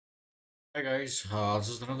Hi guys, this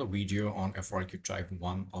is another video on FRQ Type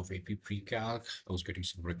 1 of AP Precalc. I was getting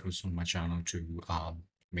some requests on my channel to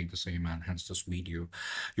make the same, and hence this video.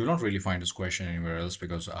 You will not really find this question anywhere else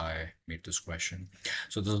because I made this question.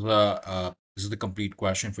 So this is the complete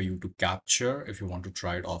question for you to capture if you want to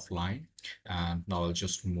try it offline. And now I'll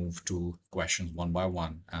just move to questions one by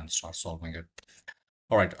one and start solving it.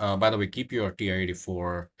 All right, by the way, keep your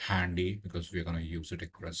TI-84 handy because we're going to use it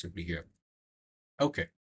aggressively here. Okay.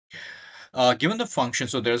 Given the function,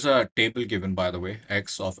 so there's a table given, by the way,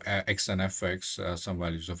 x of x and fx, some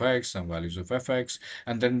values of x, some values of fx,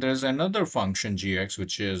 and then there's another function gx,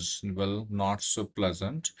 which is, well, not so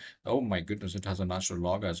pleasant. Oh my goodness, it has a natural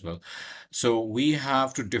log as well. So we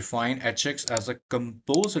have to define hx as a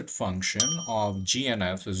composite function of g and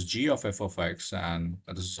f, is g of f of x, and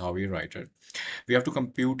this is how we write it. We have to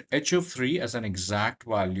compute h of 3 as an exact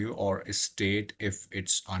value or a state if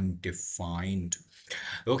it's undefined.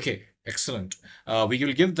 Okay, excellent. We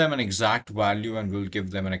will give them an exact value and we'll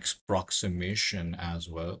give them an approximation as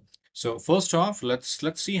well. So first off,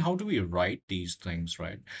 let's see how do we write these things,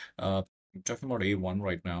 right? I'm talking about A1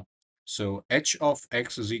 right now. So h of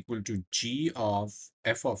x is equal to g of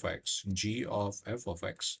f of x, g of f of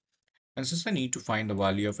x. And since I need to find the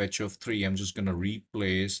value of h of 3, I'm just going to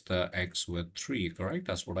replace the x with 3, correct?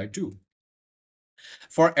 That's what I do.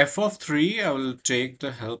 For f of 3, I will take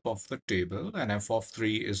the help of the table, and f of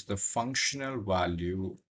 3 is the functional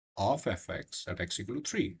value of fx at x equal to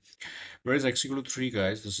 3. Where is x equal to 3,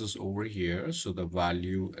 guys? This is over here, so the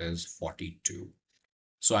value is 42.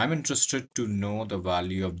 So I'm interested to know the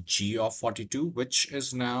value of g of 42, which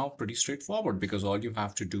is now pretty straightforward because all you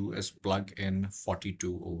have to do is plug in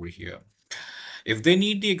 42 over here. If they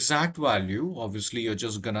need the exact value, obviously you're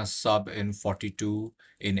just gonna sub in 42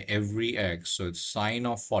 in every x. So it's sine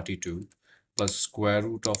of 42 plus square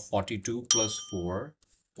root of 42 plus 4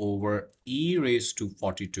 over e raised to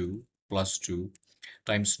 42 plus 2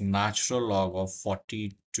 times natural log of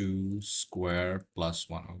 42 square plus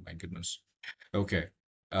 1. Oh my goodness. Okay.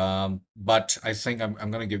 But I think I'm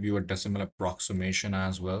going to give you a decimal approximation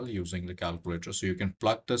as well using the calculator. So you can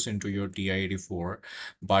plug this into your TI-84,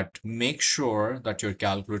 but make sure that your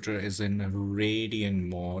calculator is in radian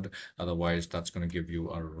mode. Otherwise, that's going to give you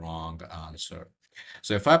a wrong answer.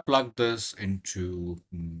 So if I plug this into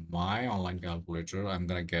my online calculator, I'm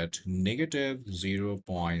going to get negative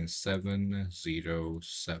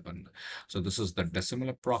 0.707. So this is the decimal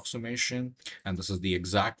approximation, and this is the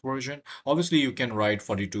exact version. Obviously, you can write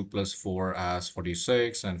 42 plus 4 as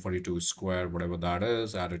 46 and 42 squared, whatever that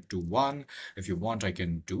is, add it to 1. If you want, I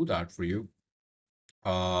can do that for you.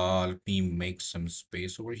 Let me make some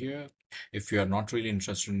space over here. If you are not really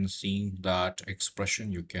interested in seeing that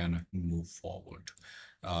expression, you can move forward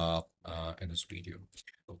in this video.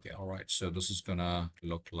 Okay, all right. So this is gonna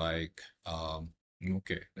look like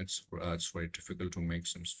okay. It's very difficult to make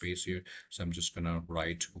some space here. So I'm just gonna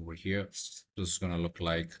write over here. This is gonna look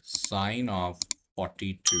like sine of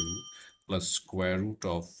 42 plus square root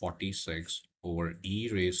of 46 over e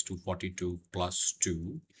raised to 42 plus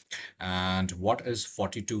 2. And what is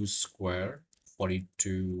 42 square?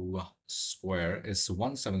 42 square is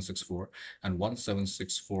 1764, and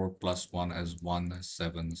 1764 plus 1 is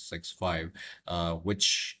 1765,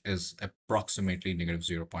 which is approximately negative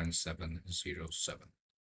 0.707.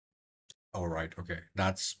 All right, okay,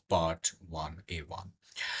 that's part 1A1.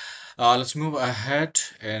 Let's move ahead,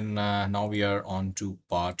 and now we are on to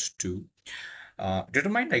part 2.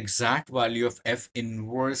 Determine the exact value of f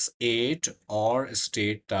inverse 8 or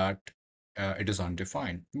state that it is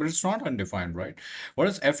undefined. But it's not undefined, right? What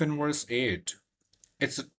is f inverse 8?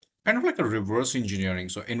 It's kind of like a reverse engineering.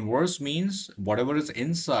 So inverse means whatever is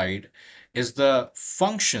inside is the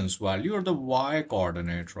function's value or the y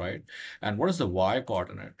coordinate, right? And what is the y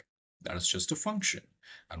coordinate? That is just a function.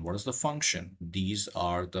 And what is the function? These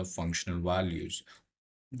are the functional values.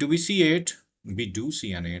 Do we see 8? We do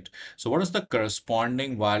see an 8. So what is the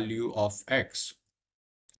corresponding value of x?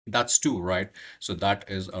 That's 2, right? So that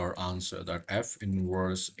is our answer, that f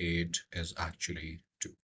inverse 8 is actually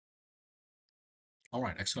 2. All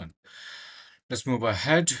right, excellent. Let's move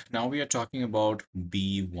ahead. Now we are talking about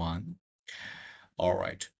B1. All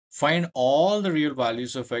right. Find all the real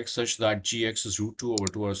values of x such that gx is root 2 over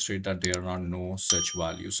 2 or state that there are no such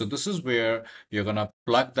values. So this is where you're going to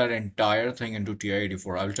plug that entire thing into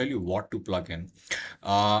TI-84. I'll tell you what to plug in.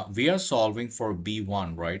 We are solving for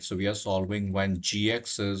B1, right? So we are solving when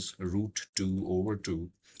gx is root 2 over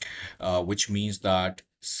 2, which means that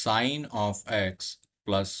sine of x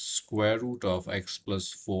plus square root of x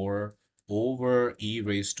plus 4 over e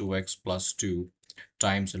raised to x plus 2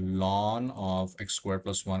 times ln of x squared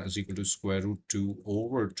plus 1 is equal to square root 2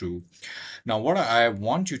 over 2. Now, what I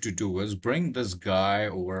want you to do is bring this guy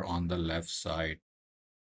over on the left side.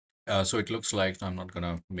 So it looks like I'm not going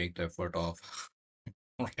to make the effort of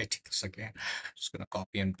writing this again. Just going to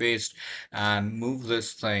copy and paste and move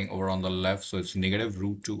this thing over on the left. So it's negative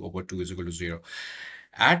root 2 over 2 is equal to 0.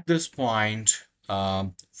 At this point,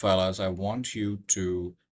 fellas, I want you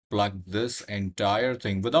to plug this entire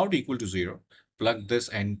thing without equal to 0. Plug this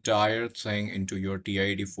entire thing into your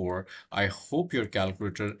TI-84. I hope your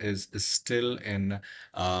calculator is still in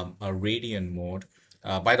a radian mode.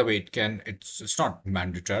 By the way, it's not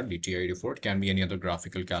mandatorily TI-84. It can be any other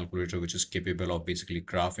graphical calculator which is capable of basically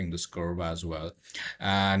graphing this curve as well.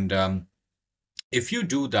 And if you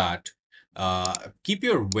do that, keep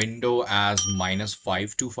your window as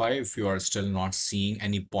 -525 if you are still not seeing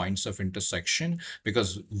any points of intersection,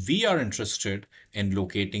 because we are interested in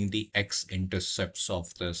locating the x-intercepts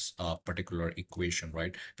of this particular equation,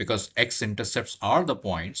 right? Because x-intercepts are the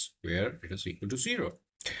points where it is equal to 0.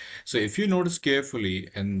 So if you notice carefully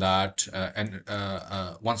in that,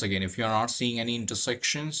 once again, if you're not seeing any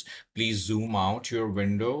intersections, please zoom out your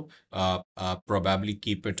window. Probably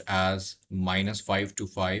keep it as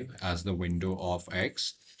 -525 as the window of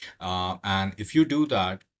x. And if you do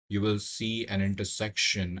that, you will see an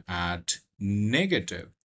intersection at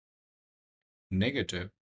negative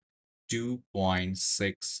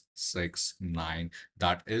 2.669.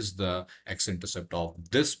 That is the x-intercept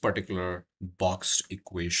of this particular boxed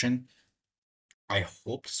equation. I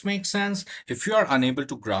hope this makes sense. If you are unable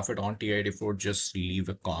to graph it on TI-84, just leave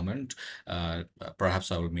a comment.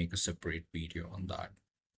 Perhaps I will make a separate video on that.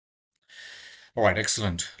 All right,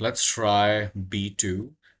 excellent. Let's try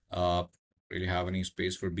B2. Really have any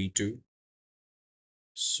space for B2?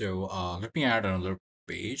 So let me add another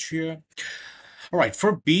page here. All right,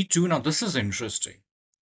 for B2, now this is interesting.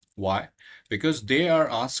 Why? Because they are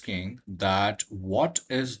asking that what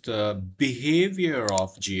is the behavior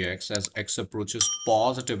of gx as x approaches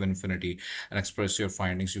positive infinity, and express your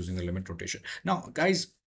findings using the limit notation. Now, guys,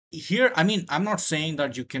 here, I mean, I'm not saying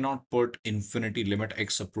that you cannot put infinity limit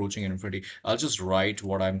x approaching infinity. I'll just write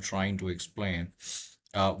what I'm trying to explain.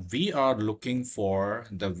 We are looking for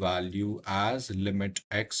the value as limit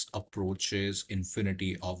x approaches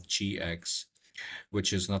infinity of gx,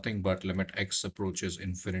 which is nothing but limit x approaches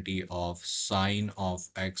infinity of sine of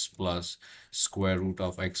x plus square root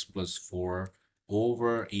of x plus 4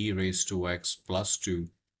 over e raised to x plus 2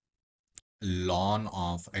 ln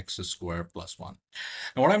of x squared plus 1.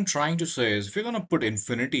 Now, what I'm trying to say is, if you're going to put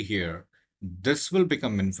infinity here, this will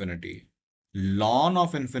become infinity. Ln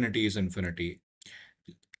of infinity is infinity.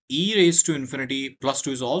 E raised to infinity plus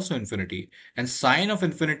 2 is also infinity, and sine of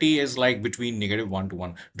infinity is like between -1 to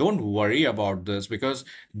 1. Don't worry about this, because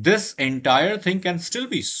this entire thing can still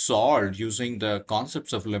be solved using the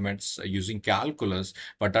concepts of limits, using calculus,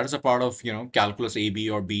 but that is a part of, calculus AB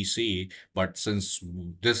or BC. But since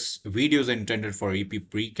this video is intended for AP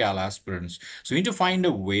pre-cal aspirants, so we need to find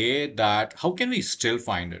a way that how can we still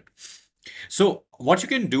find it? So what you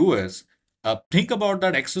can do is, think about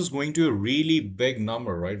that x is going to a really big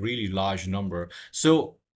number, right? Really large number.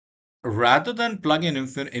 So rather than plug in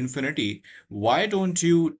infinity, why don't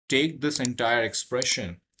you take this entire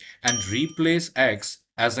expression and replace x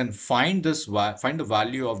as in find the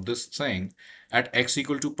value of this thing at x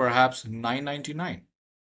equal to perhaps 999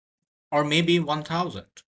 or maybe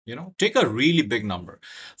 1000. Take a really big number.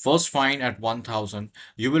 First find at 1000.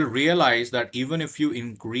 You will realize that even if you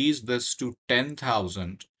increase this to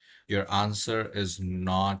 10,000, your answer is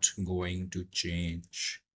not going to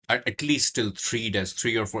change. At least till three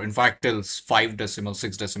or four. In fact, till 5 decimals,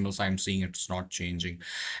 6 decimals, I'm seeing it's not changing.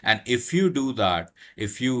 And if you do that,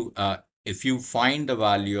 if you find the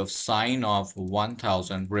value of sine of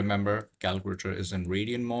 1000, remember calculator is in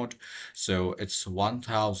radian mode, so it's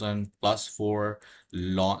 1000 plus 4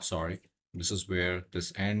 ln, sorry, this is where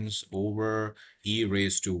this ends, over e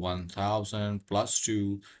raised to 1000 plus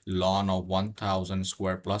 2 ln of 1000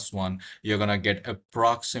 square plus 1. You're gonna get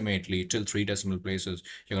approximately, till 3 decimal places,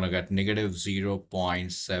 you're gonna get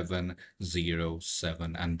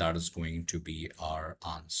 -0.707, and that is going to be our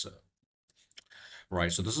answer.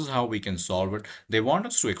 Right, so this is how we can solve it. They want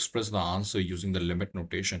us to express the answer using the limit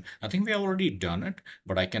notation. I think we have already done it,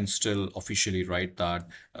 but I can still officially write that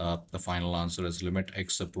the final answer is limit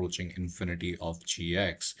x approaching infinity of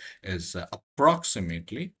gx is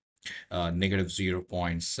approximately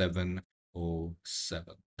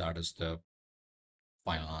 -0.707. That is the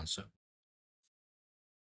final answer.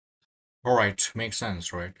 All right, makes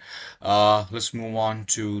sense, right? Let's move on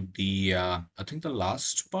to the, I think the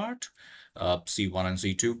last part. C1 and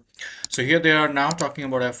C2. So here they are now talking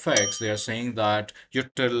about fx. They are saying that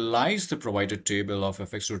utilize the provided table of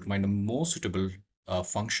fx to determine the most suitable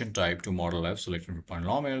function type to model f, selecting for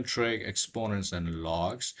polynomial, trig, exponents, and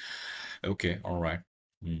logs. Okay, all right.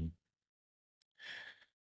 Hmm.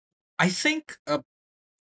 I think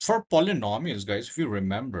for polynomials, guys, if you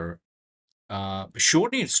remember,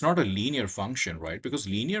 surely it's not a linear function, right? Because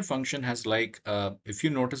linear function has like, if you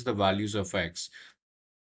notice the values of x,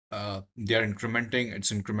 they are incrementing,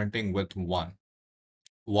 it's incrementing with 1.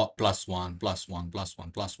 What plus 1 plus 1 plus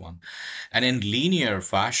 1 plus 1, and in linear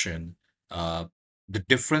fashion, uh, the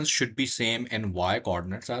difference should be same in y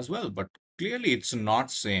coordinates as well, but clearly it's not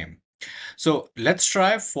same. So let's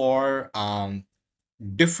try for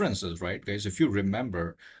differences, right, guys? If you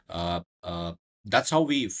remember, that's how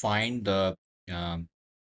we find um,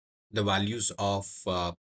 the values of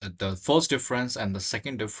the first difference and the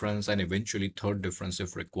second difference and eventually third difference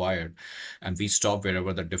if required, and we stop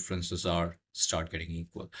wherever the differences are start getting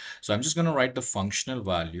equal. So I'm just going to write the functional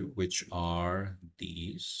value, which are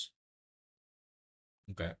these.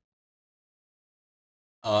 Okay,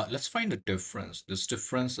 let's find the difference. This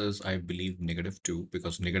difference is, I believe, -2,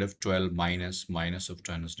 because -12 minus minus of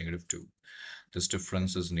 10 is -2. This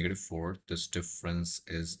difference is -4. This difference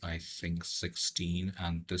is, I think, 16.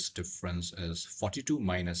 And this difference is 42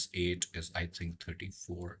 minus 8 is, I think,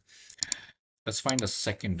 34. Let's find the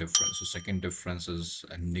second difference. The second difference is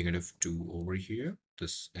a -2 over here.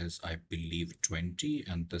 This is, I believe, 20.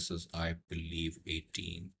 And this is, I believe,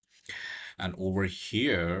 18. And over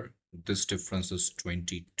here, this difference is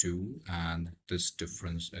 22. And this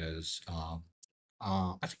difference is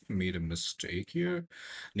I think I made a mistake here.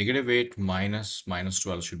 -8 minus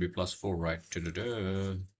 -12 should be +4, right?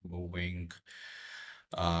 Da-da-da. Moving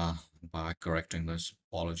back, correcting this.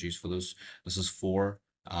 Apologies for this. This is 4.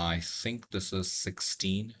 I think this is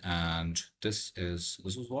 16, and this is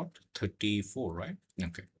what? 34, right?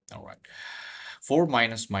 Okay, all right. 4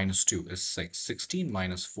 minus -2 is 6. 16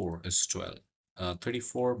 minus 4 is 12.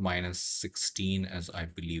 34 minus 16 is, I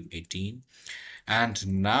believe, 18. And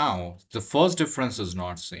now the first difference is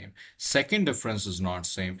not same. Second difference is not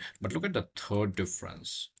same. But look at the third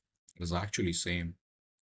difference. It is actually same.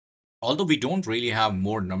 Although we don't really have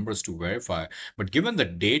more numbers to verify, but given the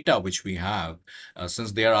data which we have,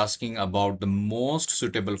 since they are asking about the most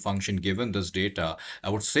suitable function given this data, I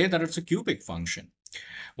would say that it's a cubic function.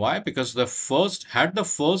 Why? Because had the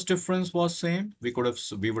first difference was same, we would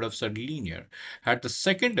have said linear. Had the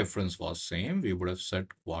second difference was same, we would have said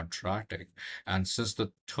quadratic. And since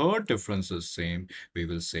the third difference is same, we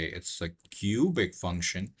will say it's a cubic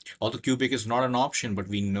function. Although cubic is not an option, but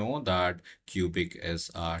we know that cubic is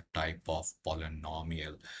a type of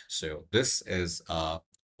polynomial. So this is a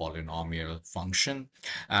polynomial function.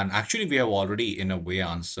 And actually, we have already in a way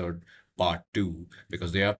answered part 2,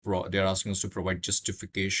 because they are asking us to provide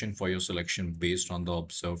justification for your selection based on the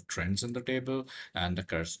observed trends in the table and the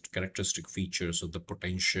characteristic features of the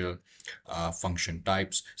potential function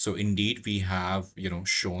types. So indeed, we have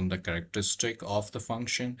shown the characteristic of the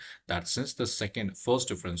function, that since the first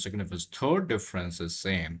difference, second difference, third difference is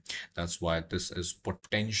same, that's why this is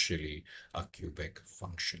potentially a cubic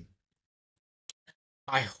function.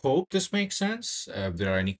 I hope this makes sense. If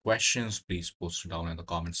there are any questions, please post it down in the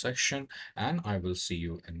comment section, and I will see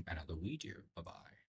you in another video. Bye-bye.